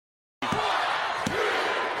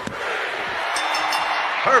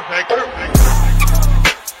Perfect.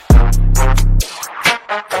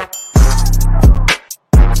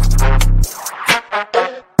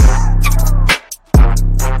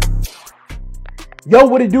 Yo,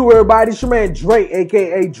 what it do, everybody? It's your man Dre,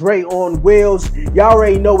 aka Dre on Wheels. Y'all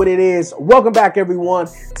already know what it is. Welcome back, everyone,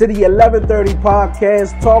 to the 11:30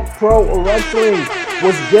 podcast, Talk Pro Wrestling.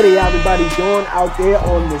 What's good, everybody doing out there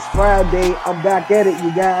on this Friday? I'm back at it,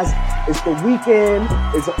 you guys. It's the weekend.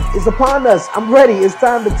 It's upon us. I'm ready. It's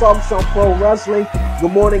time to talk some pro wrestling.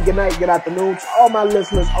 Good morning, good night, good afternoon to all my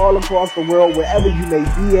listeners all across the world, wherever you may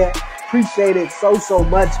be at. Appreciate it so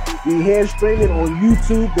much. We here streaming on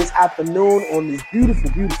YouTube this afternoon on this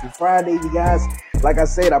beautiful Friday, you guys. Like I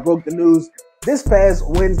said, I broke the news this past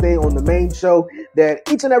Wednesday on the main show that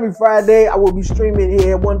each and every Friday I will be streaming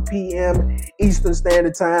here 1 p.m. Eastern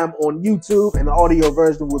Standard Time on YouTube, and the audio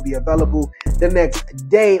version will be available the next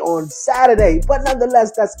day on Saturday. But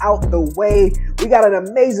nonetheless, that's out the way. We got an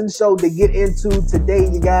amazing show to get into today,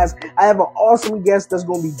 you guys. I have an awesome guest that's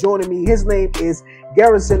going to be joining me. His name is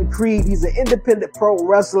Garrisaon Creed. He's an independent pro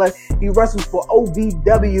wrestler. He wrestles for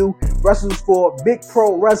OVW, wrestles for Big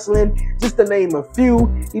Pro Wrestling, just to name a few.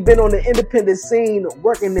 He's been on the independent scene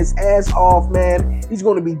working his ass off, man. He's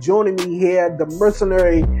going to be joining me here, the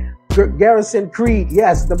mercenary Garrisaon Creed.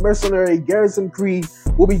 Yes, the mercenary Garrisaon Creed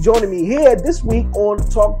will be joining me here this week on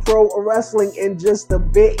Talk Pro Wrestling in just a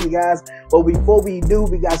bit, you guys. But before we do,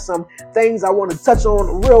 we got some things I want to touch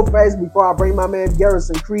on real fast before I bring my man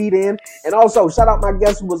Garrisaon Creed in. And also, shout out my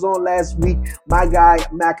guest who was on last week, my guy,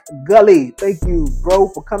 Mac Gully. Thank you, bro,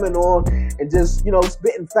 for coming on and just,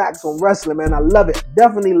 spitting facts on wrestling, man. I love it.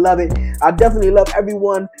 Definitely love it. I definitely love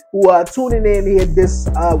everyone who are tuning in here this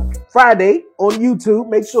Friday on YouTube.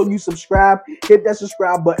 Make sure you subscribe. Hit that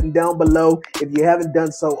subscribe button down below if you haven't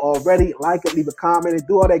done so already. Like it, leave a comment, and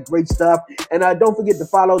do all that great stuff. And don't forget to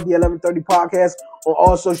follow the 11:30 podcast on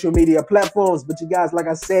all social media platforms. But you guys, like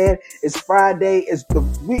I said, it's Friday.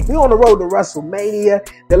 We on the road to WrestleMania.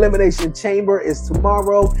 The Elimination Chamber is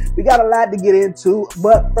tomorrow. We got a lot to get into.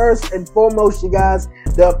 But first and foremost, you guys,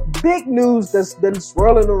 the big news that's been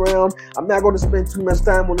swirling around. I'm not going to spend too much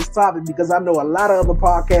time on this topic because I know a lot of other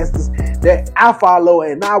podcasters that I follow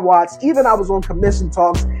and I watch. Even I was on Commission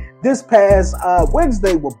Talks this past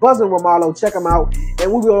Wednesday with Buzzin' Romalo. Check them out.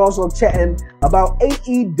 And we were also chatting about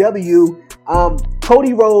AEW.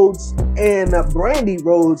 Cody Rhodes and Brandy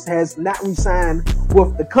Rhodes has not re-signed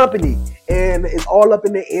with the company. And it's all up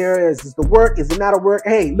in the air. Is this the work? Is it not a work?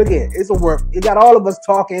 Hey, look here. It's a work. It got all of us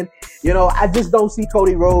talking. I just don't see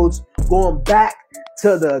Cody Rhodes going back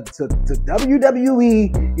to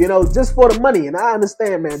WWE, just for the money. And I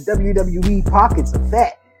understand, man, WWE pockets are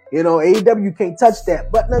fat. AEW can't touch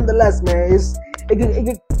that. But nonetheless, man, it's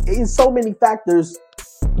so many factors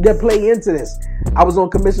that play into this. I was on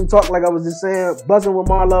Commission Talk, like I was just saying, buzzing with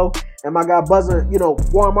Marlo, and my guy buzzing,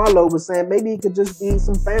 Warren Marlo was saying maybe it could just be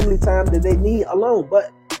some family time that they need alone.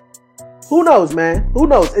 But who knows, man? Who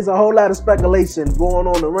knows? It's a whole lot of speculation going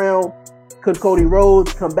on around. Could Cody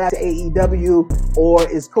Rhodes come back to AEW, or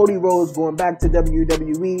is Cody Rhodes going back to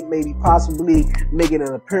WWE, maybe possibly making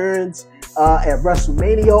an appearance at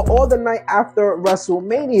WrestleMania or the night after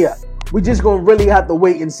WrestleMania? We just gonna really have to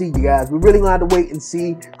wait and see, you guys. We really gonna have to wait and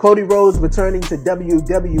see. Cody Rhodes returning to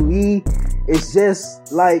WWE. It's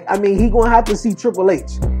just like, he gonna have to see Triple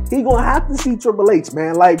H. He gonna have to see Triple H,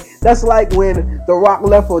 man. Like, that's like when The Rock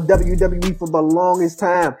left for WWE for the longest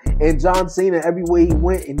time, and John Cena, everywhere he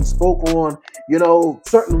went and he spoke on,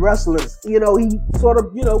 certain wrestlers, he sort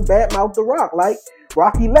of, badmouthed The Rock. Like,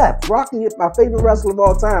 Rocky left. Rocky is my favorite wrestler of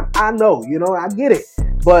all time. I know, I get it.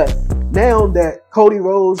 But now that Cody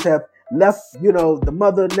Rhodes have left, the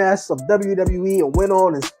mother nest of WWE and went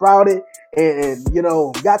on and sprouted and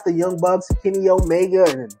got the Young Bucks, Kenny Omega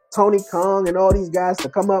and Tony Khan and all these guys to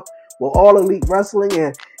come up with All Elite Wrestling.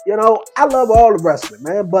 And, I love all the wrestling,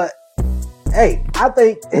 man. But, hey, I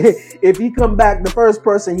think if he come back, the first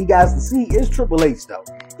person he got to see is Triple H, though.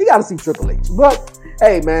 He got to see Triple H. But,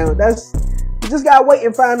 hey, man, we just got to wait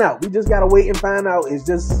and find out. We just got to wait and find out. It's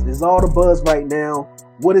all the buzz right now.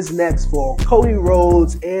 What is next for Cody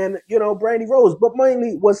Rhodes and, Brandy Rhodes, but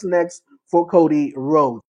mainly what's next for Cody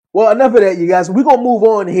Rhodes. Well, enough of that, you guys. We're going to move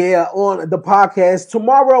on here on the podcast.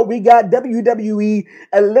 Tomorrow, we got WWE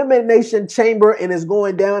Elimination Chamber, and it's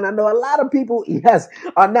going down. I know a lot of people,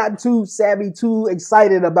 are not too savvy, too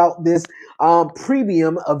excited about this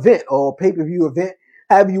premium event or pay-per-view event,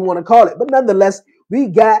 however you want to call it. But nonetheless, we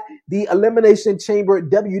got the Elimination Chamber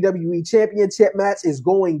WWE Championship match is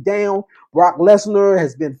going down. Brock Lesnar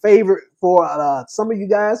has been favored for some of you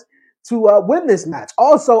guys to win this match.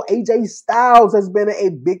 Also, AJ Styles has been a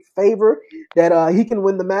big favor that he can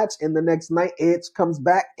win the match, and the next night Edge comes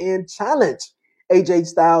back and challenge AJ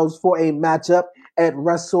Styles for a matchup at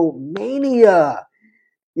WrestleMania.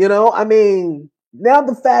 You know, I mean, now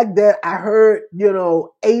the fact that I heard,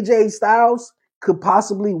 AJ Styles could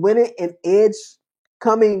possibly win it and Edge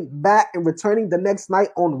coming back and returning the next night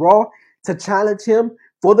on Raw to challenge him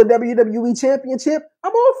for the WWE Championship,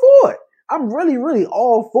 I'm all for it. I'm really, really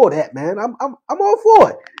all for that, man. I'm all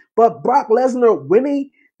for it. But Brock Lesnar winning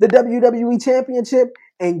the WWE Championship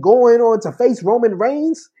and going on to face Roman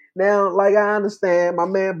Reigns, now, like, I understand, my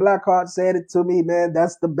man Blackheart said it to me, man,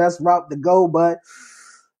 that's the best route to go, but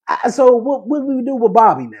so what do we do with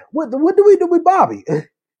Bobby now? What do we do with Bobby?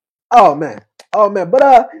 Oh man.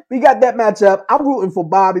 But we got that matchup. I'm rooting for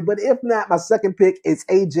Bobby, but if not, my second pick is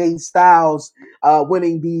AJ Styles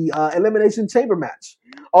winning the Elimination Chamber match.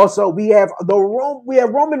 Also, we have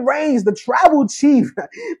Roman Reigns, the Tribal Chief.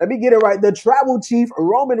 Let me get it right. The Tribal Chief,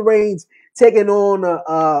 Roman Reigns, taking on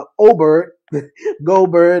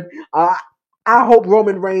Goldberg. I hope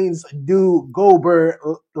Roman Reigns do Goldberg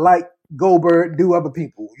like Goldberg do other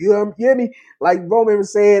people. You hear me? Like Roman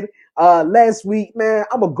said last week, man,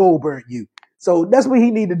 I'm a Goldberg you. So that's what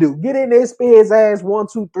he need to do. Get in there, spear his ass, 1,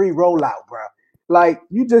 2, 3, roll out, bro. Like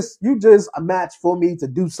you just a match for me to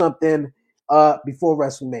do something before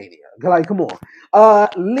WrestleMania. Like, come on.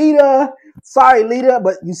 Lita, sorry, Lita,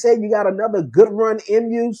 but you said you got another good run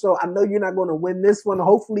in you, so I know you're not going to win this one.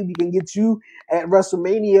 Hopefully we can get you at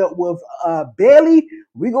WrestleMania with Bayley.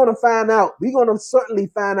 We're going to find out. We're going to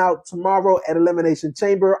certainly find out tomorrow at Elimination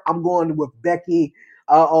Chamber. I'm going with Becky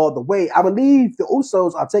all the way. I believe the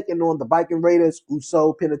Usos are taking on the Viking Raiders,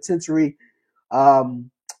 Uso Penitentiary,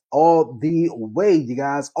 all the way, you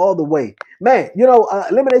guys, all the way. Man,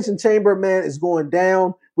 Elimination Chamber, man, is going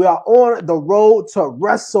down. We are on the road to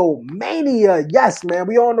WrestleMania. Yes, man,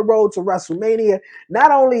 we are on the road to WrestleMania.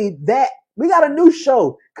 Not only that, we got a new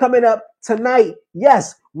show coming up tonight.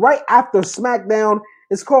 Yes, right after SmackDown.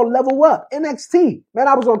 It's called Level Up, NXT. Man,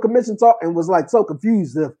 I was on Commission Talk and was like so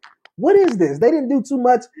confused of, what is this? They didn't do too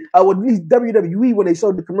much with WWE when they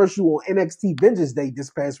showed the commercial on NXT Vengeance Day this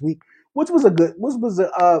past week, which was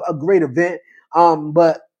a great event.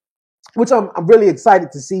 But which I'm really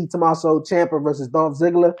excited to see Tommaso Ciampa versus Dolph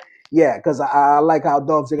Ziggler. Yeah, because I like how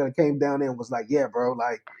Dolph Ziggler came down there and was like, yeah, bro,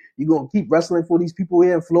 like, you going to keep wrestling for these people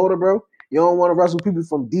here in Florida, bro? You don't want to wrestle people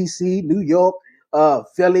from D.C., New York,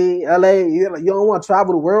 Philly, L.A. You don't want to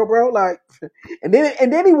travel the world, bro? Like, and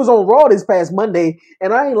then he was on Raw this past Monday,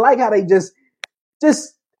 and I ain't like how they just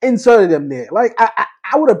inserted him there. Like,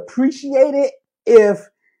 I would appreciate it if,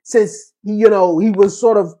 since, he was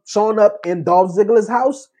sort of showing up in Dolph Ziggler's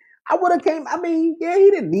house, I would have came. I mean, yeah,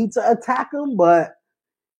 he didn't need to attack him, but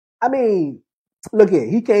I mean, look here,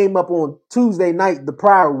 he came up on Tuesday night the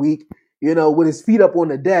prior week, with his feet up on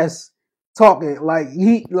the desk, talking like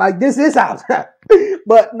this is house.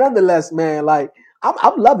 But nonetheless, man, like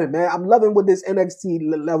I'm loving, man. I'm loving what this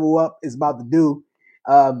NXT Level Up is about to do.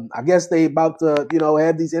 I guess they about to,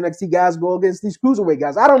 have these NXT guys go against these cruiserweight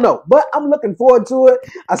guys. I don't know, but I'm looking forward to it.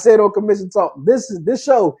 I said on Commission Talk, this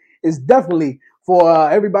show is definitely for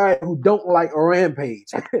everybody who don't like Rampage,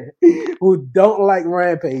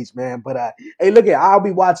 man. But hey, look here, I'll be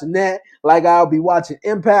watching that. Like I'll be watching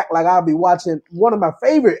Impact. Like I'll be watching one of my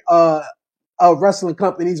favorite wrestling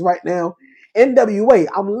companies right now, NWA.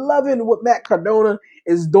 I'm loving what Matt Cardona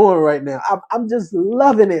is doing right now. I'm just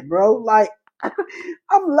loving it, bro. Like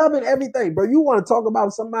I'm loving everything, bro. You want to talk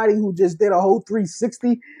about somebody who just did a whole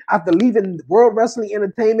 360 after leaving World Wrestling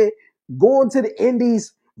Entertainment, going to the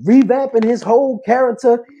Indies, revamping his whole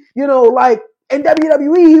character, like in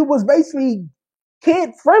WWE, he was basically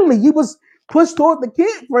kid friendly. He was pushed toward the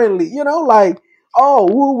kid friendly, like, oh,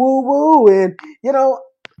 woo, woo, woo. And,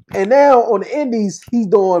 and now on the Indies, he's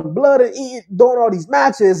doing blood and doing all these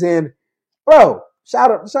matches. And bro, shout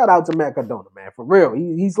out to Matt Cardona, man, for real.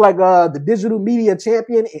 He's like the digital media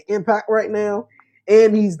champion in Impact right now.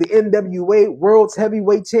 And he's the NWA World's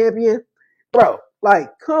Heavyweight Champion. Bro,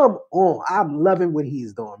 like, come on. I'm loving what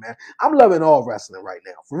he's doing, man. I'm loving all wrestling right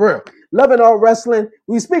now, for real. Loving all wrestling.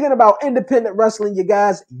 We're speaking about independent wrestling, you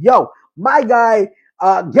guys. Yo, my guy,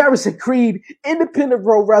 Garrison Creed, independent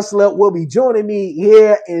pro wrestler, will be joining me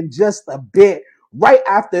here in just a bit. Right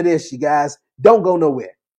after this, you guys. Don't go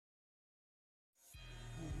nowhere.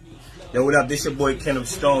 Yo, what up? This your boy Kenneth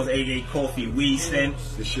Stones, AJ Coffee Weaston.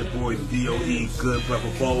 This your boy DOE Good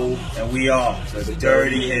Brother Bowl. And we are the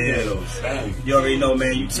Dirty Hills. You already know,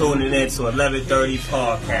 man, you tuning in to 11:30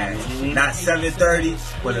 podcast. Mm-hmm. Not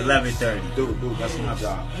 7:30, but 11:30. Dude, that's my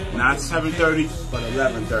job. Not 7:30, but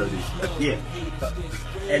 11:30. Yeah.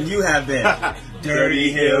 And you have been Dirty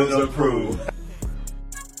Hills approved.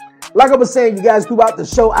 Like I was saying, you guys, throughout the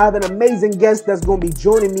show, I have an amazing guest that's going to be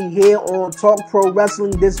joining me here on Talk Pro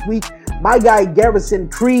Wrestling this week. My guy, Garrisaon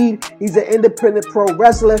Creed. He's an independent pro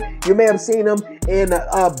wrestler. You may have seen him in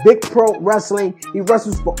Big Pro Wrestling. He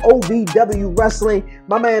wrestles for OVW Wrestling.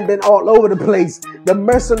 My man been all over the place. The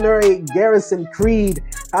mercenary Garrisaon Creed.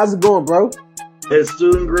 How's it going, bro? It's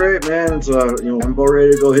doing great, man. It's I'm about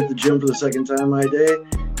ready to go hit the gym for the second time my day,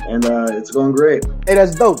 and it's going great. Hey,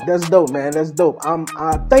 that's dope. That's dope, man. That's dope.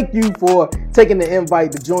 Thank you for taking the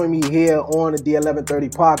invite to join me here on the 1130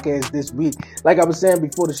 podcast this week. Like I was saying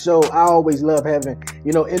before the show, I always love having,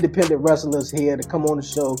 independent wrestlers here to come on the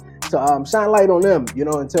show to shine light on them,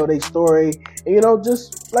 and tell their story. And,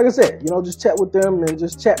 just like I said, just chat with them and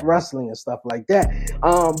just chat wrestling and stuff like that.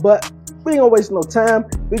 But we ain't gonna waste no time.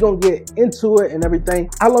 We gonna get into it and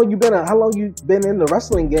everything. How long you been in the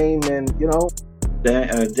wrestling game? And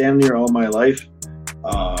damn near all my life.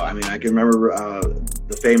 I can remember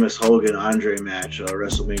the famous Hogan Andre match,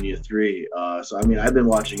 WrestleMania 3. So I've been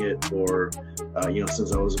watching it for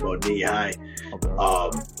since I was about knee high.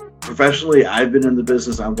 Okay. Professionally, I've been in the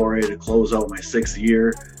business. I'm about ready to close out my 6th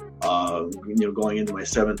year. Going into my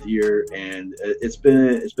 7th year, and it's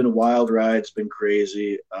been a wild ride. It's been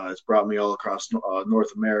crazy. It's brought me all across North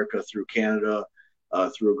America, through Canada,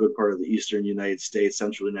 through a good part of the Eastern United States,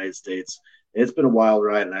 Central United States. It's been a wild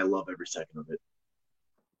ride, and I love every second of it.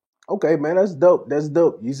 Okay, man, that's dope. That's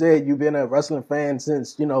dope. You said you've been a wrestling fan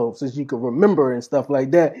since you could remember and stuff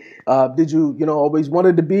like that. Did you, always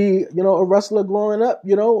wanted to be, a wrestler growing up,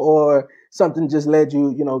 or something just led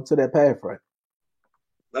you, to that path, right?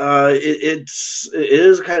 It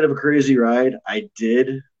is kind of a crazy ride. I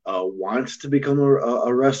did want to become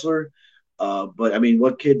a wrestler, but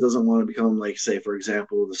what kid doesn't want to become, like, say, for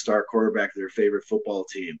example, the star quarterback of their favorite football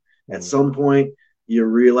team? Mm-hmm. At some point, you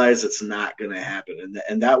realize it's not going to happen,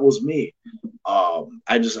 and that was me. I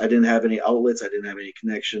didn't have any outlets, I didn't have any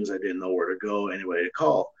connections, I didn't know where to go, anybody to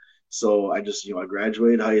call. So I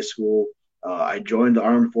graduated high school. I joined the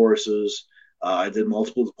armed forces. I did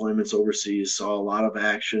multiple deployments overseas, saw a lot of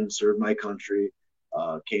action, served my country,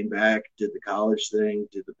 came back, did the college thing,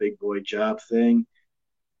 did the big boy job thing,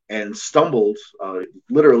 and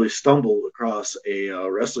literally stumbled across a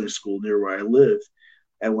wrestling school near where I lived,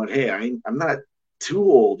 and went, hey, I'm not too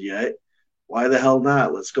old yet. Why the hell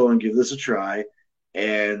not? Let's go and give this a try.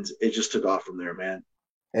 And it just took off from there, man.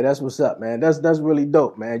 Hey, that's what's up, man. That's really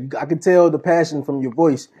dope, man. I can tell the passion from your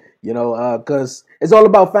voice, because it's all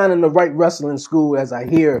about finding the right wrestling school, as I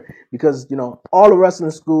hear, because, all the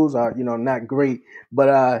wrestling schools are, not great.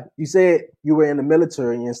 But you said you were in the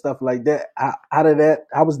military and stuff like that.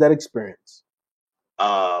 How was that experience?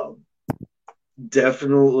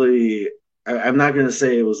 Definitely. I'm not going to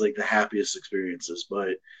say it was like the happiest experiences, but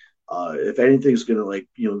if anything's going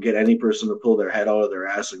to get any person to pull their head out of their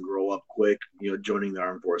ass and grow up quick, joining the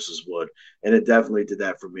armed forces would. And it definitely did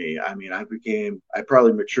that for me. I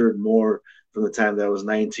probably matured more from the time that I was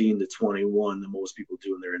 19 to 21 than most people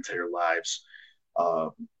do in their entire lives.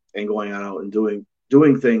 And going on out and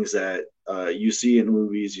doing things that you see in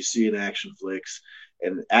movies, you see in action flicks,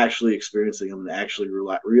 and actually experiencing them and actually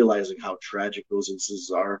realizing how tragic those instances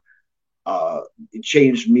are. It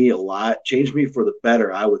changed me a lot, changed me for the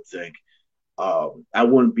better, I would think. I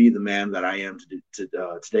wouldn't be the man that I am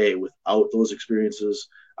today without those experiences.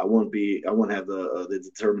 I wouldn't have the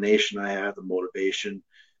determination I have, the motivation.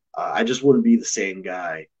 I just wouldn't be the same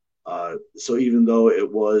guy. So even though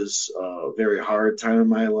it was a very hard time in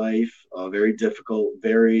my life, very difficult,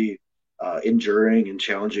 very enduring and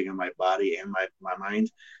challenging in my body and my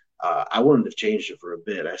mind, I wouldn't have changed it for a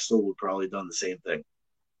bit. I still would probably have done the same thing.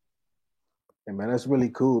 Hey, man, that's really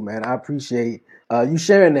cool, man. I appreciate you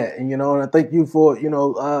sharing that, and and I thank you for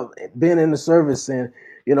being in the service and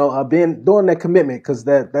being doing that commitment, because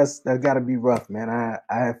that got to be rough, man. I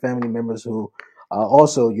have family members who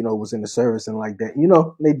also was in the service and like that.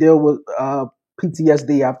 They deal with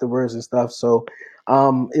PTSD afterwards and stuff. So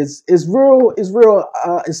it's real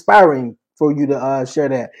inspiring for you to share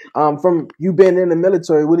that. From you being in the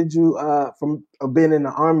military, what did you from being in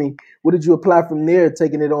the army? What did you apply from there,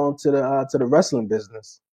 taking it on to the wrestling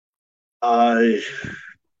business?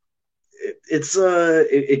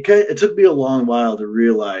 It took me a long while to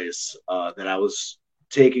realize that I was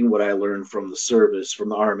taking what I learned from the service, from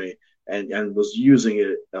the army, and was using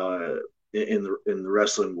it in the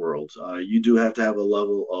wrestling world. You do have to have a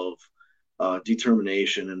level of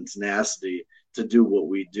determination and tenacity to do what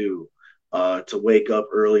we do. To wake up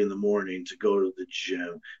early in the morning, to go to the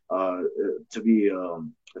gym, to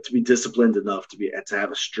be disciplined enough to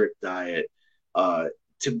have a strict diet,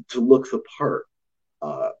 to look the part.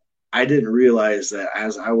 Uh, I didn't realize that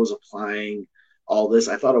as I was applying all this,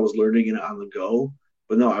 I thought I was learning it on the go,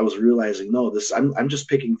 but no, I was realizing no, this I'm just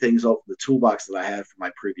picking things out from the toolbox that I had from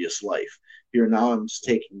my previous life. Here now, I'm just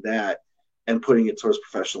taking that and putting it towards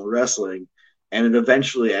professional wrestling, and it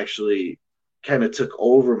eventually actually kind of took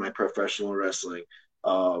over my professional wrestling.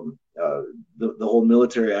 The whole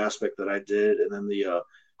military aspect that I did, and then the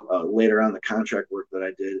later on the contract work that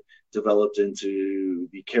I did developed into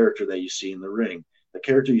the character that you see in the ring. The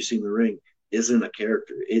character you see in the ring isn't a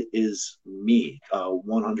character. It is me,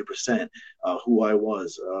 100%, who I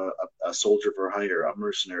was, a soldier for hire, a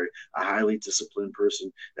mercenary, a highly disciplined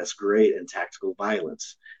person that's great in tactical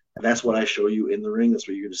violence. And that's what I show you in the ring. That's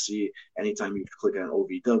what you're going to see anytime you click on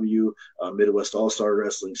OVW, Midwest All-Star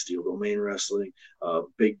Wrestling, Steel Domain Wrestling,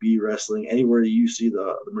 Big B Wrestling. Anywhere you see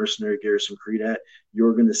the mercenary Garrisaon Creed at,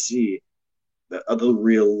 you're going to see the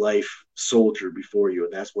real life soldier before you.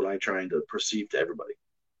 And that's what I try to perceive to everybody.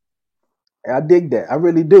 I dig that. I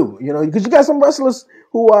really do. Because you got some wrestlers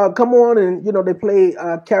who come on and they play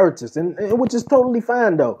characters, and which is totally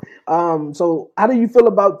fine though. So how do you feel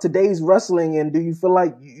about today's wrestling, and do you feel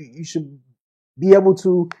like you should be able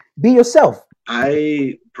to be yourself?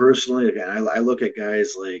 I personally, again, I look at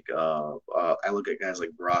guys like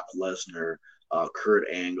Brock Lesnar, Kurt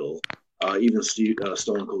Angle, even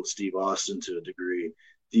Stone Cold Steve Austin to a degree.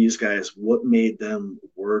 These guys, what made them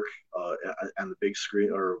work on the big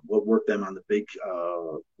screen, or what worked them on the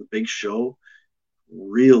big show?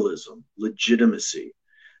 Realism, legitimacy.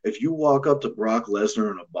 If you walk up to Brock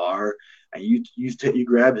Lesnar in a bar and you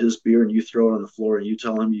grab his beer and you throw it on the floor and you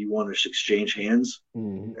tell him you want to exchange hands,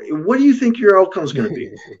 what do you think your outcome is going to be?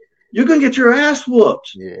 You're going to get your ass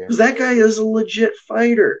whooped because that guy is a legit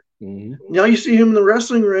fighter. Now you see him in the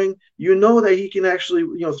wrestling ring, you know that he can actually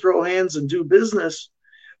throw hands and do business.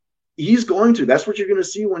 He's going to. That's what you're going to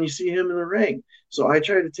see when you see him in the ring. So I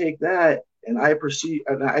try to take that and I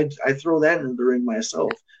throw that into the ring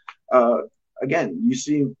myself. Again, you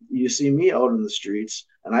see me out in the streets,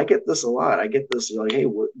 and I get this a lot. I get this like, hey,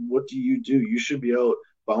 what do? You should be out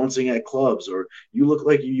bouncing at clubs, or you look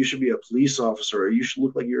like you should be a police officer, or you should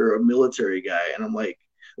look like you're a military guy. And I'm like,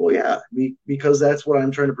 well, yeah, because that's what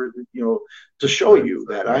I'm trying to show you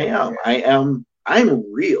that I am.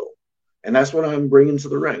 I'm real, and that's what I'm bringing to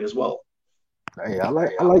the ring as well. Hey, I like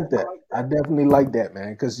that. I definitely like that,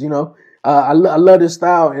 man, because I love this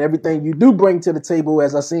style and everything you do bring to the table.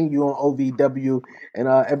 As I seen you on OVW and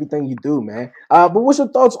everything you do, man. But what's your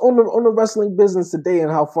thoughts on the wrestling business today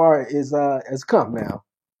and how far it has come now?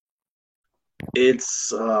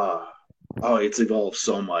 It's evolved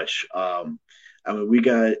so much. I mean,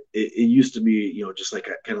 it used to be, just like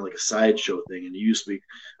kind of like a sideshow thing, and it used to be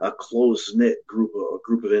a close knit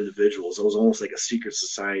group of individuals. It was almost like a secret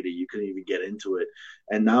society. You couldn't even get into it,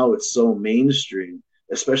 and now it's so mainstream.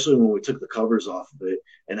 Especially when we took the covers off of it,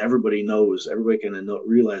 and everybody kind of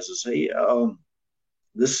realizes, hey,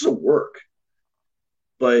 this is a work.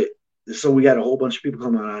 But so we got a whole bunch of people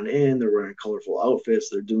coming on in. They're wearing colorful outfits.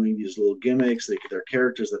 They're doing these little gimmicks. They're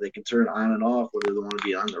characters that they can turn on and off, whether they want to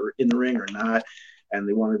be in the ring or not. And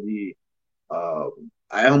they want to be,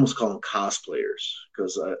 I almost call them cosplayers,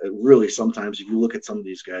 because really sometimes if you look at some of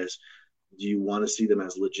these guys, do you want to see them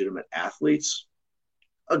as legitimate athletes?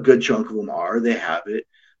 A good chunk of them are. They have it.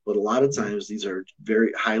 But a lot of times these are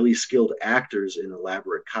very highly skilled actors in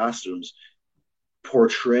elaborate costumes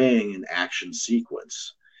portraying an action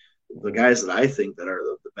sequence. The guys that I think that are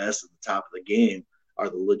the best at the top of the game are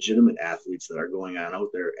the legitimate athletes that are going on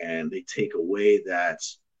out there, and they take away that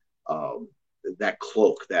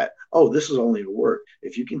cloak that, oh, this is only a work.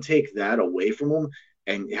 If you can take that away from them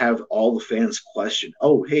and have all the fans question,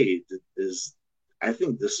 oh, hey, I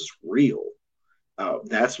think this is real.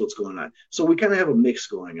 That's what's going on. So we kind of have a mix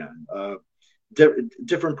going on.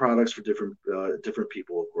 Different products for different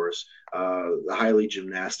people, of course. The highly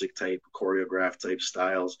gymnastic type, choreographed type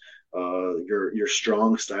styles. Your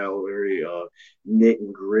strong style, very knit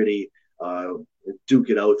and gritty, duke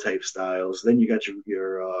it out type styles. Then you got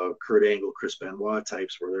your Kurt Angle, Chris Benoit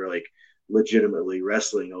types, where they're like legitimately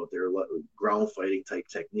wrestling out there, ground fighting type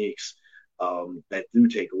techniques that do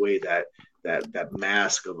take away that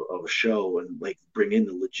mask of a show and like bring in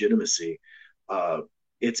the legitimacy.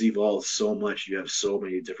 It's evolved so much. You have so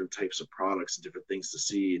many different types of products and different things to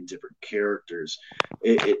see and different characters.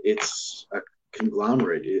 It's a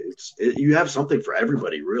conglomerate. You have something for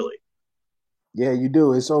everybody, really. Yeah, you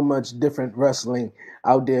do. It's so much different wrestling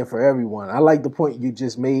out there for everyone. I like the point you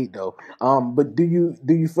just made, though. But do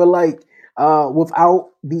you feel like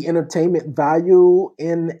without the entertainment value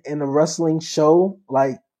in a wrestling show,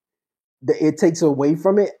 like it takes away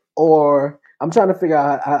from it, or I'm trying to figure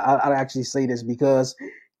out how to actually say this because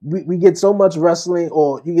we get so much wrestling,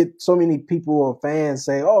 or you get so many people or fans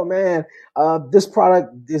say, "Oh man, this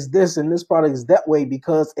product is this and this product is that way,"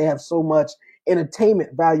 because they have so much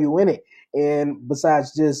entertainment value in it, and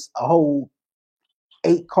besides just a whole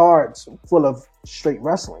 8 cards full of straight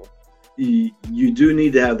wrestling. You do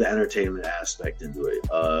need to have the entertainment aspect into it.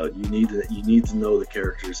 You need to know the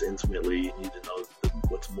characters intimately. You need to know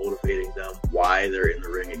what's motivating them, why they're in the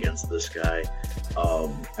ring against this guy.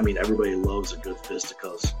 I mean, everybody loves a good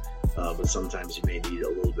fisticuffs, but sometimes you may need a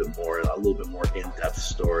little bit more in-depth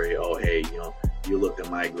story. Oh, hey, you looked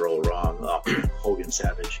at my girl wrong. Hogan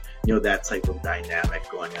Savage, that type of dynamic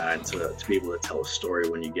going on to be able to tell a story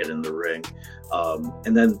when you get in the ring,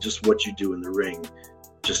 and then just what you do in the ring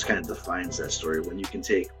just kind of defines that story. When you can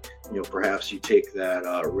take, perhaps you take that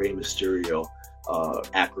Rey Mysterio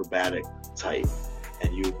acrobatic type,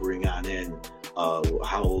 and you bring on in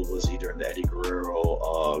how old was he during the Eddie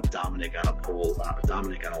Guerrero Dominic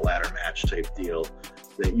on a ladder match type deal.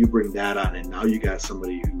 That you bring that on, and now you got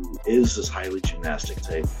somebody who is this highly gymnastic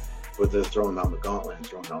type, but they're throwing down the gauntlet and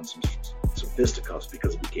throwing down some fisticuffs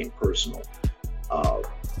because it became personal.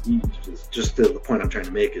 Just the point I'm trying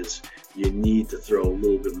to make is you need to throw a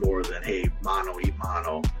little bit more than, hey, mano y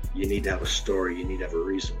mano. You need to have a story. You need to have a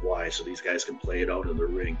reason why, so these guys can play it out in the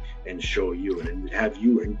ring and show you and have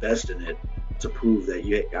you invest in it to prove that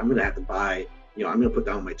I'm going to have to buy, I'm going to put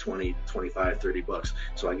down my 20, 25, 30 bucks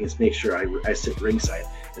so I can make sure I sit ringside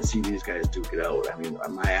and see these guys duke it out. I mean,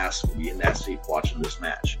 my ass will be in that seat watching this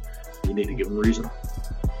match. You need to give them a reason.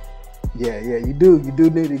 Yeah, you do. You do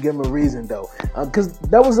need to give them a reason, though, because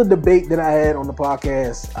that was a debate that I had on the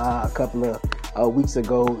podcast a couple of weeks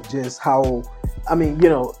ago. Just how, I mean,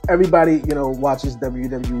 everybody, watches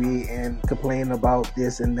WWE and complain about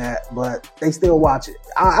this and that, but they still watch it.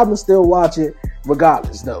 I'm gonna still watch it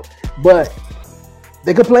regardless, though. But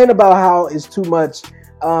they complain about how it's too much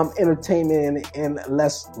entertainment and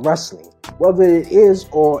less wrestling. Whether it is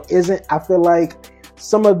or isn't, I feel like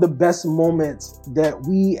some of the best moments that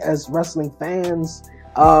we as wrestling fans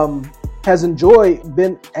has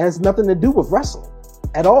nothing to do with wrestling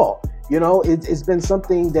at all. It's been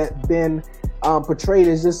something that's been portrayed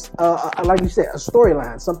as just like you said, a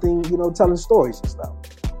storyline, something, telling stories and stuff.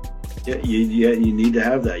 Yeah, you need to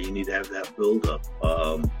have that. You need to have that build up.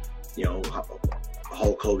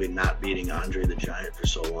 Hulk Hogan not beating Andre the Giant for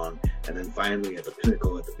so long, and then finally at the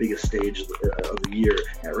pinnacle, at the biggest stage of the year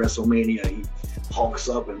at WrestleMania, he hulks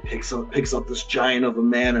up and picks up this giant of a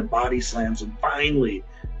man and body slams him. Finally,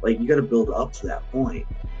 you got to build up to that point,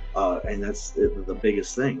 and that's the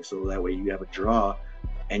biggest thing. So that way you have a draw,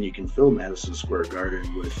 and you can fill Madison Square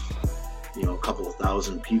Garden with a couple of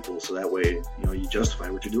thousand people. So that way you justify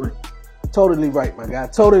what you're doing. Totally right, my guy.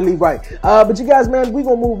 Totally right. But you guys, man, we're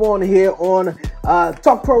going to move on here on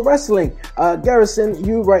Talk Pro Wrestling. Garrisaon,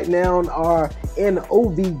 you right now are in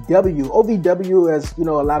OVW. OVW, as a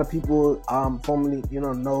lot of people formerly,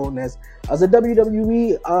 known as a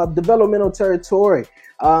WWE developmental territory.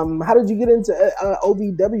 How did you get into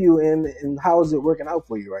OVW, and how is it working out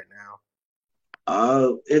for you right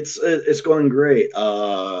now? It's going great.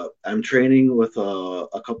 I'm training with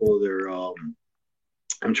a couple of their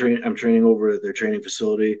I'm training over at their training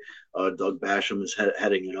facility. Doug Basham is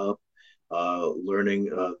heading it up,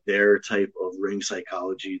 learning their type of ring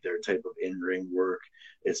psychology, their type of in-ring work.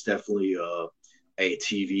 It's definitely a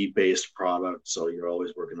TV-based product, so you're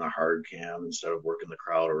always working the hard cam instead of working the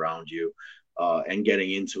crowd around you, and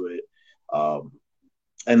getting into it,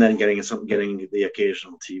 and then getting the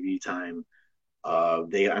occasional TV time.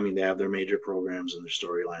 They have their major programs and their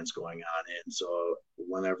storylines going on, and so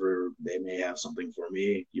whenever they may have something for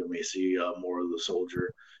me, you may see more of the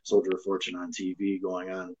Soldier of Fortune on TV going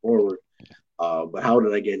on forward. But how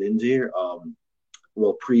did I get into here?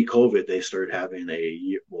 Well, pre-COVID, they started having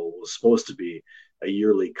was supposed to be a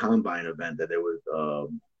yearly combine event that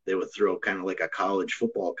they would throw, kind of like a college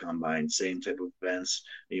football combine, same type of events,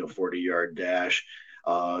 40-yard dash.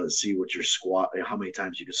 See what your squat, how many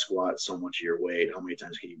times you can squat so much of your weight, how many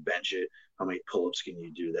times can you bench it, how many pull-ups can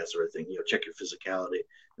you do, that sort of thing. Check your physicality.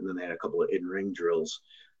 And then they had a couple of in-ring drills.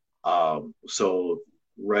 So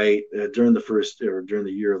right during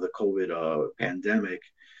the year of the COVID pandemic,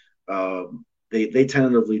 they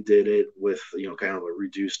tentatively did it with kind of a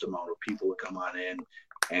reduced amount of people to come on in.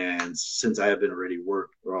 And since I have been already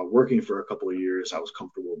working for a couple of years, I was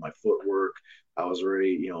comfortable with my footwork. I was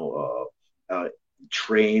already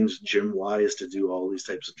trained gym wise to do all these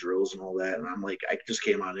types of drills and all that, and I just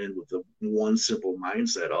came on in with the one simple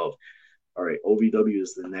mindset of, all right, OVW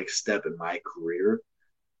is the next step in my career.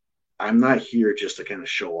 I'm not here just to kind of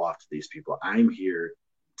show off to these people. I'm here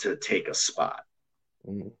to take a spot.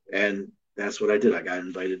 And that's what I did. I got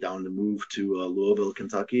invited down to move to Louisville,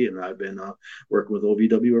 Kentucky, and I've been working with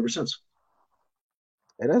OVW ever since.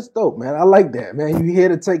 Hey, that's dope, man. I like that, man. You here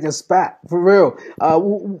to take a spot for real.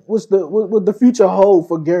 What the future hold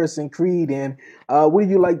for Garrison Creed, and what do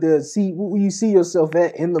you like to see? Where you see yourself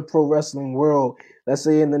at in the pro wrestling world? Let's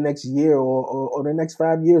say in the next year or the next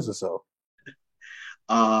 5 years or so.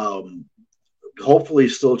 Hopefully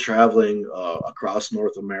still traveling across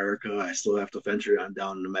North America. I still have to venture on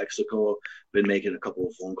down to Mexico. Been making a couple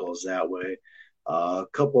of phone calls that way. A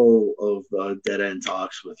couple of dead end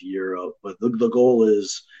talks with Europe, but the goal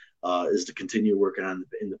is to continue working on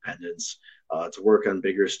independence, to work on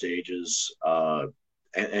bigger stages,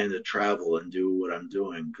 and to travel and do what I'm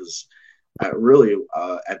doing. Because really,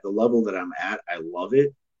 at the level that I'm at, I love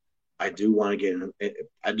it. I do want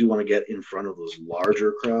to get in front of those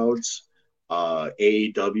larger crowds.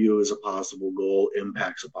 AEW is a possible goal.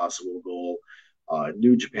 Impact's a possible goal.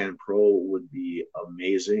 New Japan Pro would be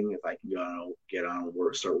amazing if I can get on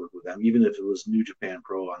and start working with them. Even if it was New Japan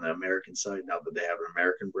Pro on the American side, now that they have an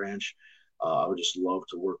American branch, I would just love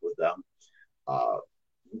to work with them.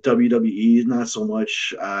 WWE, not so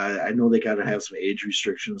much. I know they gotta have some age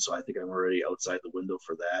restrictions, so I think I'm already outside the window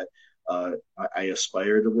for that. I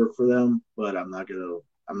aspire to work for them, but I'm not gonna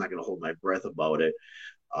hold my breath about it.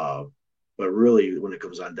 But really, when it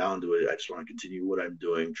comes on down to it, I just want to continue what I'm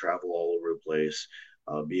doing, travel all over the place,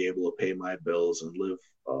 be able to pay my bills and live,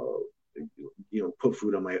 put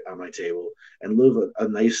food on my table and live a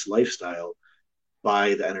nice lifestyle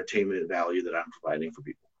by the entertainment value that I'm providing for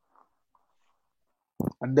people.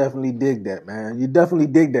 I definitely dig that, man. You definitely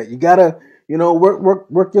dig that. You gotta,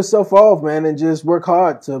 work yourself off, man, and just work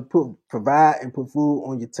hard to provide and put food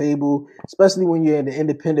on your table, especially when you're in the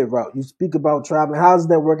independent route. You speak about traveling. How's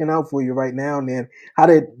that working out for you right now? And then how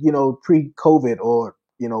did, pre-COVID or,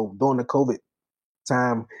 during the COVID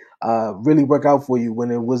time, really work out for you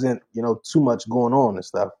when it wasn't, too much going on and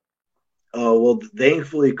stuff? Well,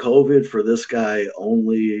 thankfully, COVID for this guy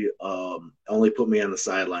only put me on the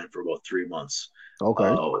sideline for about 3 months.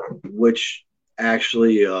 Okay. Which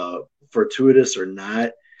actually, fortuitous or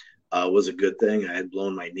not, was a good thing. I had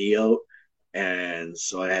blown my knee out, and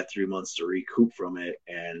so I had 3 months to recoup from it,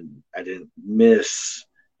 and I didn't miss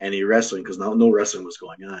any wrestling because no wrestling was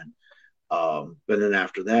going on. But then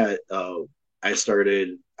after that,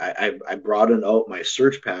 I broadened out my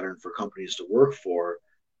search pattern for companies to work for.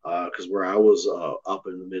 Because where I was up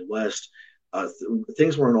in the Midwest,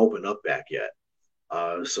 things weren't opened up back yet.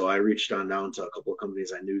 So I reached on down to a couple of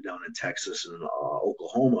companies I knew down in Texas and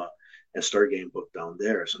Oklahoma and started getting booked down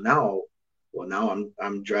there. So now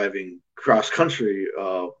I'm driving cross country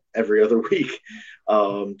every other week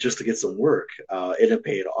just to get some work. It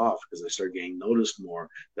paid off because I started getting noticed more.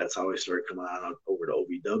 That's how I started coming on over to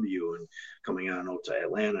OVW and coming on out to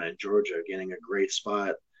Atlanta and Georgia, getting a great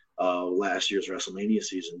spot. Last year's WrestleMania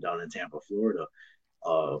season down in Tampa, Florida.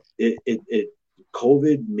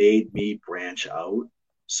 COVID made me branch out.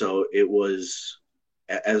 So it was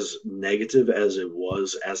as negative as it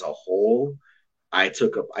was as a whole. I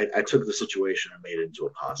took the situation and made it into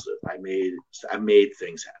a positive. I made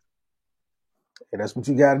things happen. And that's what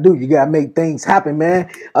you got to do. You got to make things happen, man.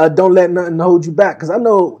 Don't let nothing hold you back. Because I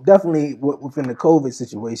know definitely within the COVID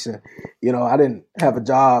situation, I didn't have a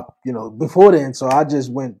job, before then. So I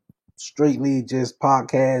just went straightly just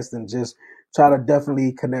podcast and just try to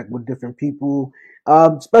definitely connect with different people,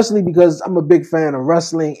 especially because I'm a big fan of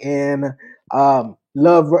wrestling and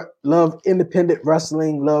love independent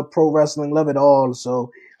wrestling, love pro wrestling, love it all.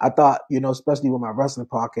 So I thought, especially with my wrestling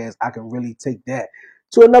podcast, I can really take that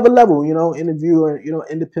to another level, interviewing,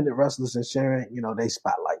 independent wrestlers and sharing, they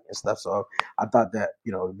spotlight and stuff. So I thought that,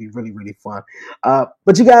 it'd be really, really fun.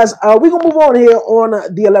 But you guys, we're going to move on here on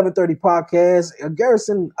the 1130 podcast.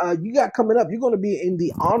 Garrison, you got coming up, you're going to be in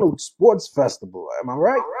the Arnold Sports Festival. Am I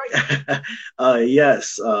right?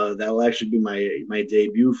 Yes. That will actually be my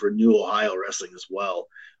debut for New Ohio Wrestling as well.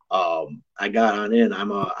 I got on in.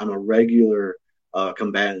 I'm a regular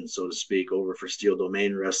combatant, so to speak, over for Steel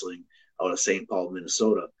Domain Wrestling out of St. Paul,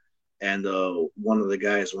 Minnesota. And one of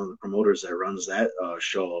the promoters that runs that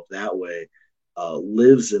show up that way,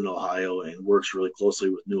 lives in Ohio and works really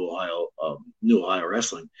closely with New Ohio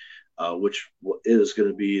Wrestling, which is going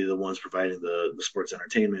to be the ones providing the sports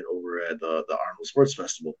entertainment over at the Arnold Sports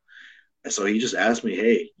Festival. And so he just asked me,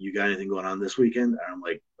 "Hey, you got anything going on this weekend?" And I'm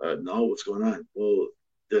like, "No, what's going on?" "Well,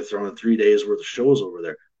 they're throwing 3 days worth of shows over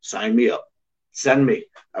there. Sign me up. Send me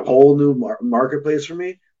a whole new marketplace for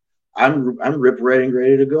me. I'm rip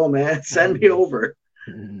ready to go, man. Send me over."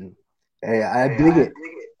 Hey, I dig it.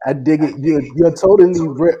 I dig it. You're totally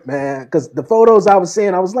ripped, man. Because the photos I was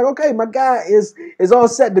seeing, I was like, okay, my guy is all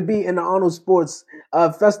set to be in the Arnold Sports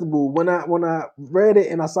Festival. When I read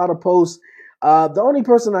it and I saw the post, the only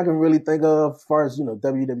person I can really think of, as far as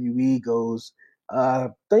WWE goes,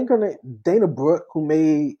 think her name Dana Brooke, who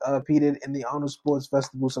made competed in the Arnold Sports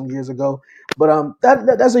Festival some years ago. But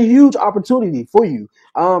that's a huge opportunity for you.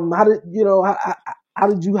 How did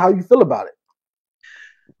how you feel about it?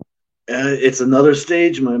 It's another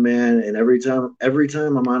stage, my man, and every time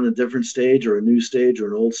I'm on a different stage or a new stage or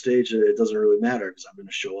an old stage, it doesn't really matter because I'm going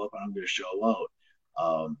to show up and I'm going to show out.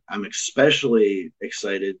 I'm especially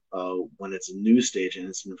excited when it's a new stage and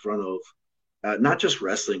it's in front of not just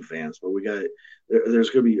wrestling fans, but there's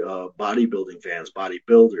going to be bodybuilding fans,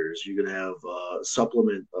 bodybuilders. You're going to have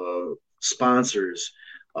supplement sponsors,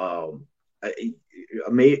 a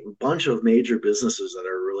bunch of major businesses that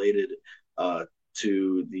are related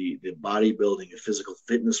to the bodybuilding and physical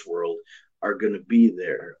fitness world are going to be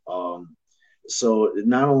there. So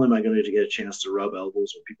not only am I going to get a chance to rub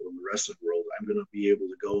elbows with people in the wrestling world, I'm going to be able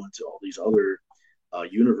to go into all these other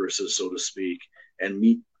universes, so to speak, and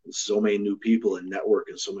meet so many new people and network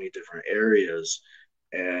in so many different areas.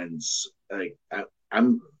 And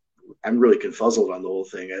I'm really confuzzled on the whole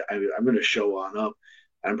thing. I'm going to show on up.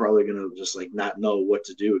 I'm probably going to just not know what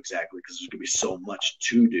to do exactly because there's going to be so much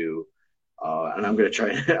to do. And I'm going to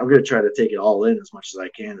try. I'm going to try to take it all in as much as I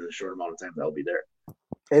can in a short amount of time that I'll be there.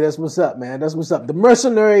 Hey, that's what's up, man. That's what's up. The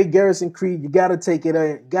mercenary Garrisaon Creed, you gotta take it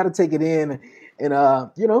in,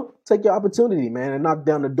 and take your opportunity, man, and knock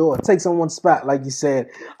down the door. Take someone's spot, like you said.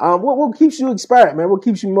 What keeps you inspired, man? What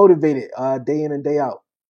keeps you motivated, day in and day out?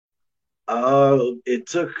 It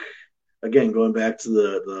took, again, going back to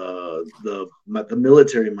the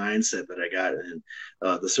military mindset that I got and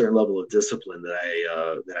the certain level of discipline that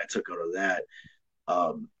I took out of that.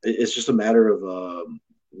 It's just a matter of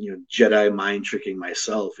Jedi mind tricking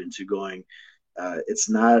myself into going. It's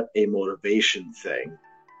not a motivation thing;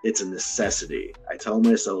 it's a necessity. I tell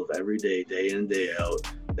myself every day, day in and day out,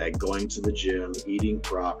 that going to the gym, eating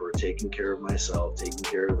proper, taking care of myself, taking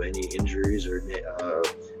care of any injuries or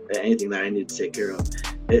anything that I need to take care of.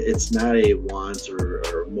 It's not a want or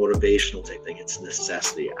motivational type thing. It's a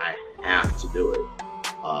necessity. I have to do it,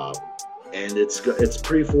 and it's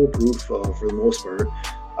pretty foolproof for the most part.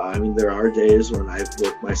 I mean, there are days when I've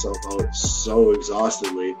worked myself out so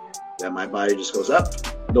exhaustedly that my body just goes, up.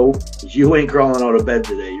 Nope, you ain't crawling out of bed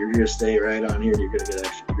today. You're going to stay right on here and you're going to get an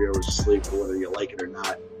extra 3 hours of sleep, whether you like it or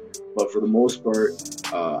not. But for the most part,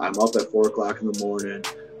 I'm up at 4 o'clock in the morning.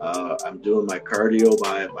 I'm doing my cardio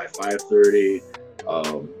by 5:30.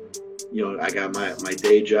 I got my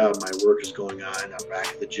day job. My work is going on. I'm back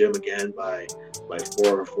at the gym again by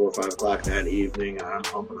 4 or 5 o'clock that evening. I'm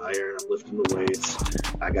pumping iron. I'm lifting the weights.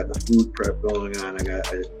 I got the food prep going on.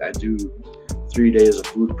 I do 3 days of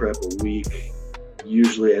food prep a week.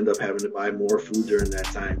 Usually end up having to buy more food during that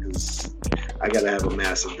time because I got to have a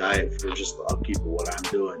massive diet for just the upkeep of what I'm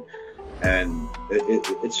doing. And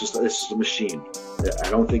it's just a machine. I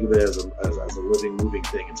don't think of it as a living, moving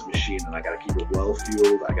thing. It's a machine, and I got to keep it well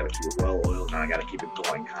fueled. I got to keep it well oiled, and I got to keep it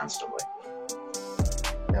going constantly.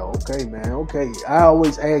 Okay, man. Okay, I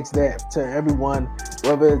always ask that to everyone,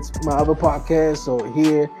 whether it's my other podcast or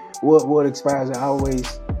here. What inspires? I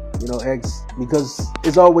always, ask because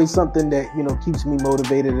it's always something that keeps me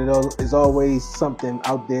motivated. It's always something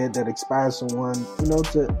out there that inspires someone,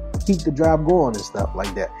 to keep the drive going and stuff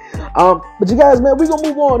like that. But you guys, man, we're gonna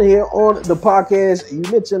move on here on the podcast. You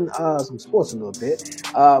mentioned some sports a little bit.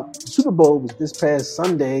 Super Bowl was this past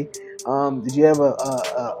Sunday. Did you have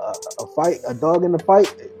a fight, a dog in the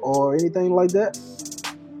fight, or anything like that?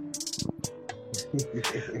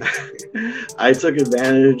 I took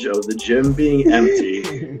advantage of the gym being empty,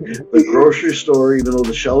 the grocery store, even though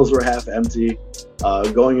the shelves were half empty,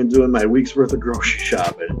 going and doing my week's worth of grocery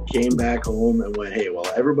shopping. Came back home and went, hey, while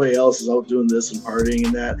everybody else is out doing this and partying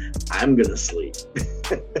and that, I'm gonna sleep.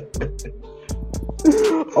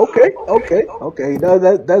 Okay. No,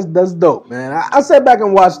 that's dope, man. I sat back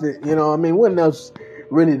and watched it. What else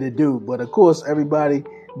really to do? But of course, everybody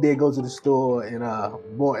did go to the store and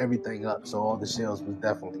bought everything up, so all the shelves was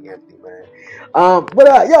definitely empty, man.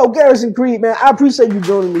 Yo, Garrisaon Creed, man, I appreciate you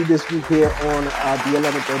joining me this week here on the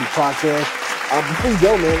 1130 podcast. Before you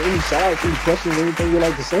go, man, any shout outs, any questions, anything you'd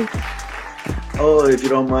like to say? Oh, if you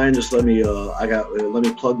don't mind, just let me let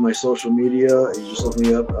me plug my social media. You just look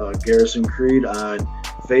me up, Garrisaon Creed on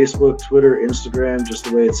Facebook, Twitter, Instagram, just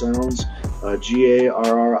the way it sounds. Garrisaon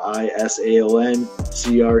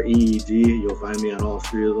CREED. You'll find me on all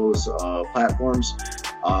 3 of those platforms.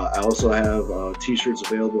 I also have t-shirts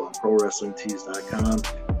available on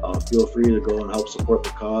ProWrestlingTees.com. Feel free to go and help support the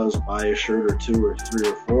cause, buy a shirt or two or three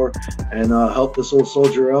or four, and help this old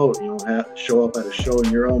soldier out. Show up at a show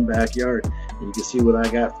in your own backyard, and you can see what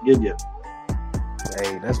I got to give you.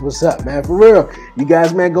 Hey, that's what's up, man. For real. You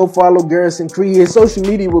guys, man, go follow Garrisaon Creed. His social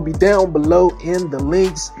media will be down below in the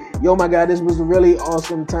links. Yo, my God, this was a really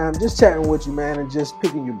awesome time just chatting with you, man, and just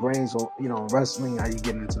picking your brains on, wrestling, how you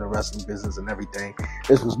get into the wrestling business and everything.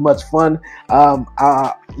 This was much fun.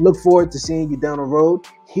 I look forward to seeing you down the road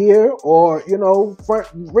here or, front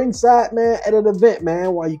ringside, man, at an event,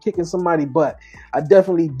 man, while you're kicking somebody's butt. I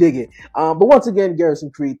definitely dig it. But once again,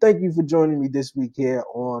 Garrisaon Creed, thank you for joining me this week here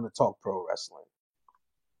on Talk Pro Wrestling.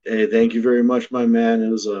 Hey, thank you very much, my man.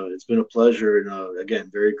 It's been a pleasure, and again,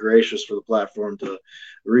 very gracious for the platform to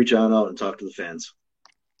reach on out and talk to the fans.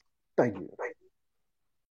 Thank you.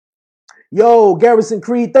 Yo, Garrisaon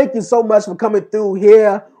Creed, thank you so much for coming through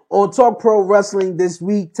here on Talk Pro Wrestling this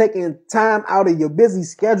week, taking time out of your busy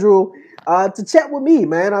schedule to chat with me,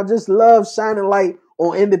 man. I just love shining light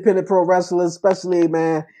on independent pro wrestlers, especially,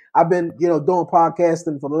 man. I've been, doing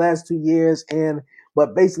podcasting for the last 2 years,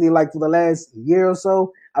 but basically, like for the last year or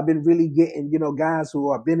so, I've been really getting, guys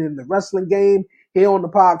who have been in the wrestling game here on the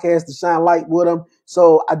podcast to shine light with them.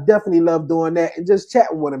 So I definitely love doing that and just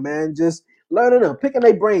chatting with them, man. Just learning them, picking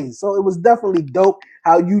their brains. So it was definitely dope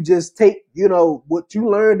how you just take, what you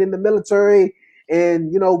learned in the military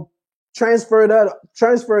and, transfer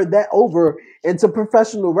that over into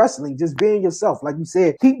professional wrestling, just being yourself. Like you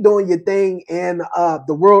said, keep doing your thing in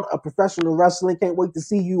the world of professional wrestling. Can't wait to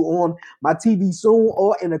see you on my TV soon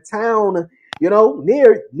or in a town,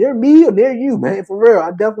 near me or near you, man. For real,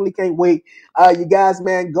 I definitely can't wait. You guys,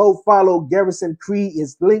 man, go follow Garrisaon Creed.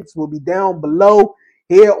 His links will be down below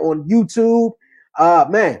here on YouTube.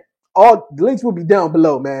 Man, all the links will be down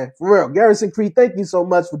below, man. For real, Garrisaon Creed, thank you so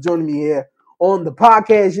much for joining me here on the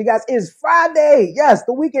podcast. You guys, it's Friday. Yes,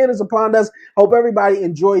 the weekend is upon us. Hope everybody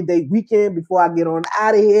enjoyed their weekend before I get on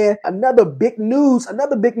out of here. Another big news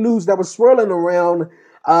that was swirling around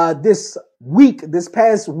this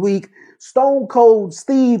past week. Stone Cold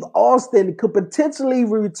Steve Austin could potentially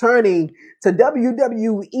be returning to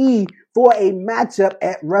WWE for a matchup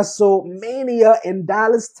at WrestleMania in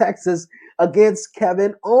Dallas, Texas against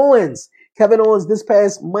Kevin Owens. Kevin Owens this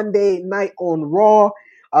past Monday night on Raw,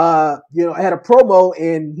 had a promo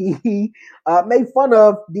and he made fun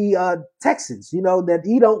of the Texans, that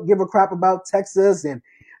he don't give a crap about Texas and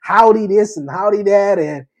howdy this and howdy that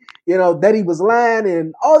and, that he was lying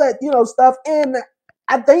and all that, stuff. And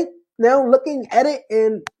I think now looking at it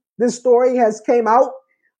and this story has came out,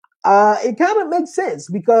 it kind of makes sense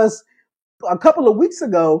because a couple of weeks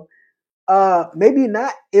ago, maybe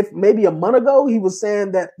a month ago, he was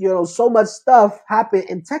saying that, so much stuff happened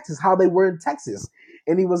in Texas, how they were in Texas.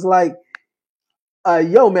 And he was like,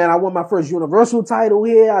 yo, man, I won my first Universal title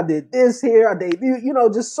here. I did this here. I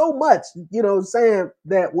debuted, just so much, saying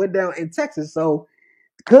that went down in Texas. So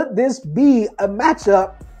could this be a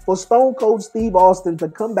matchup for Stone Cold Steve Austin to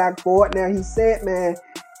come back for it? Now, he said, man,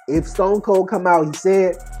 if Stone Cold come out, he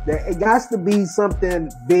said that it got to be something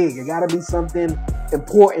big. It got to be something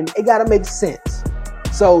important. It got to make sense.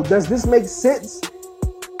 So does this make sense?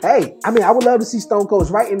 Hey, I would love to see Stone Cold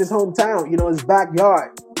right in his hometown, his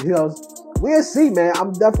backyard. We'll see, man.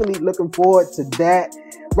 I'm definitely looking forward to that.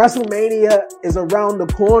 WrestleMania is around the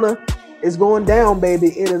corner. It's going down, baby.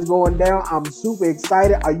 It is going down. I'm super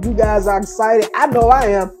excited. Are you guys excited? I know I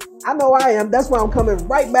am. That's why I'm coming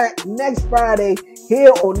right back next Friday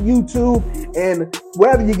here on YouTube and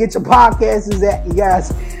wherever you get your podcasts is at, you guys.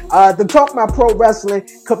 To talk about pro wrestling,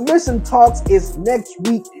 Commission Talks is next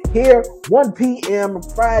week here, 1 p.m.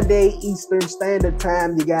 Friday Eastern Standard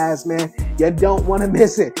Time, you guys, man. You don't want to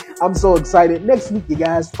miss it. I'm so excited. Next week, you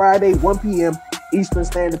guys, Friday, 1 p.m. Eastern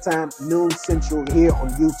Standard Time, noon Central here on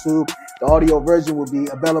YouTube. The audio version will be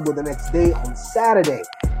available the next day on Saturday.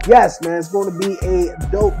 Yes, man, it's going to be a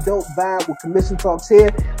dope vibe with Commission Talks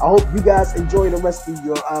here. I hope you guys enjoy the rest of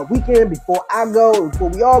your weekend. Before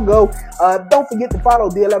we all go, don't forget to follow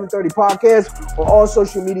the 1130 Podcast on all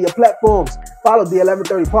social media platforms. Follow the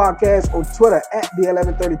 1130 Podcast on Twitter at the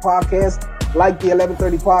 1130 Podcast. Like the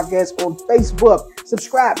 1130 Podcast on Facebook.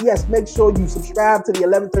 Subscribe. Yes, make sure you subscribe to the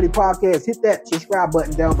 1130 Podcast. Hit that subscribe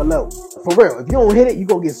button down below. For real, if you don't hit it, you're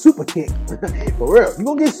going to get super kicked. For real, you're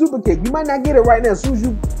going to get super kicked. You might not get it right now. As soon as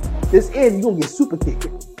this ends, you're going to get super kicked.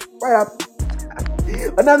 Right up.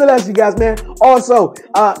 But nonetheless, you guys, man. Also,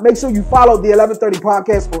 make sure you follow the 1130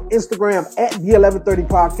 Podcast on Instagram at the 1130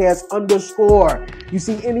 Podcast _. You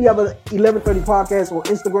see any other 1130 Podcast on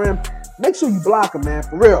Instagram, make sure you block them, man.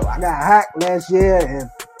 For real. I got hacked last year and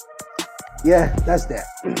Yeah, that's that.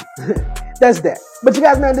 That's that. But you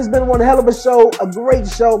guys, man, this has been one hell of a show, a great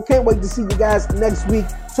show. Can't wait to see you guys next week.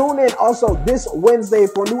 Tune in also this Wednesday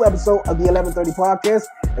for a new episode of the 1130 podcast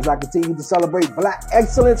as I continue to celebrate Black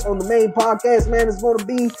excellence on the main podcast, man. It's going to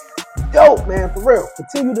be dope, man, for real.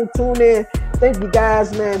 Continue to tune in. Thank you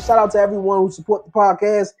guys, man. Shout out to everyone who support the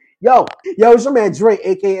podcast. Yo, it's your man Dre,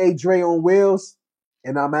 a.k.a. Dre on Wheels,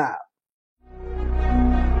 and I'm out.